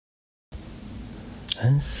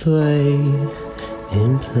I sway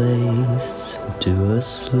in place to a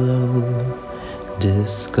slow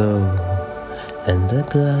disco, and a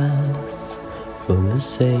glass for the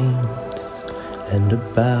saints and a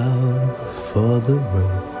bow for the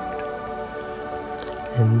road.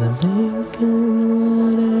 And I'm thinking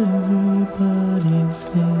what everybody's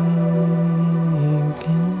thinking,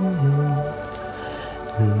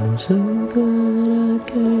 and I'm so glad I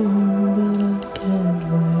came, but I can't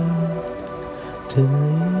wait to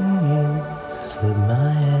leave. Slip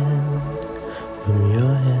my hand from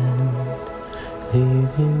your hand,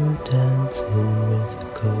 leave you dancing with a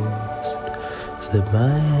ghost. Slip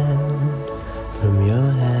my hand from your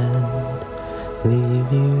hand,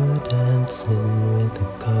 leave you dancing with a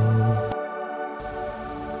ghost.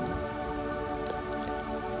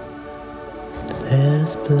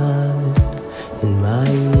 There's blood in my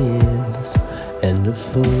ears and a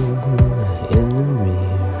fool in the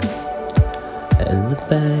mirror, and the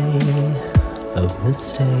bay of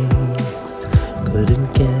mistakes couldn't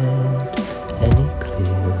get any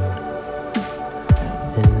clearer.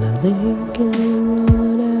 And I'm thinking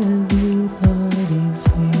what everybody's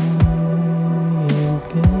thinking,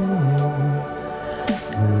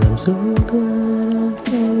 and I'm so glad I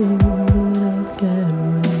came, but I can't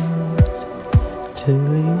wait to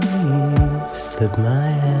leave. Slip my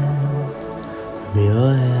hand from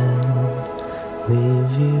your hand,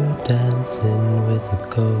 leave you dancing with a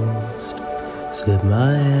ghost. Slip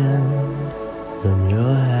my hand from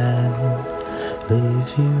your hand,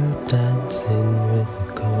 leave you dancing with a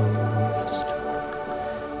ghost.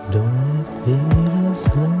 Don't it beat a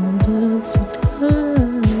slow dance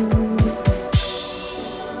tonight?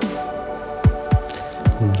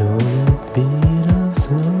 Don't it beat a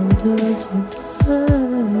slow dance tonight?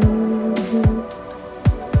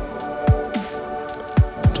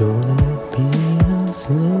 Don't it beat a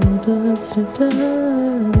slow dance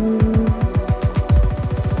tonight?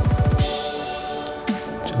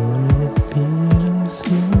 Don't it beat a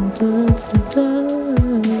slow dance tonight?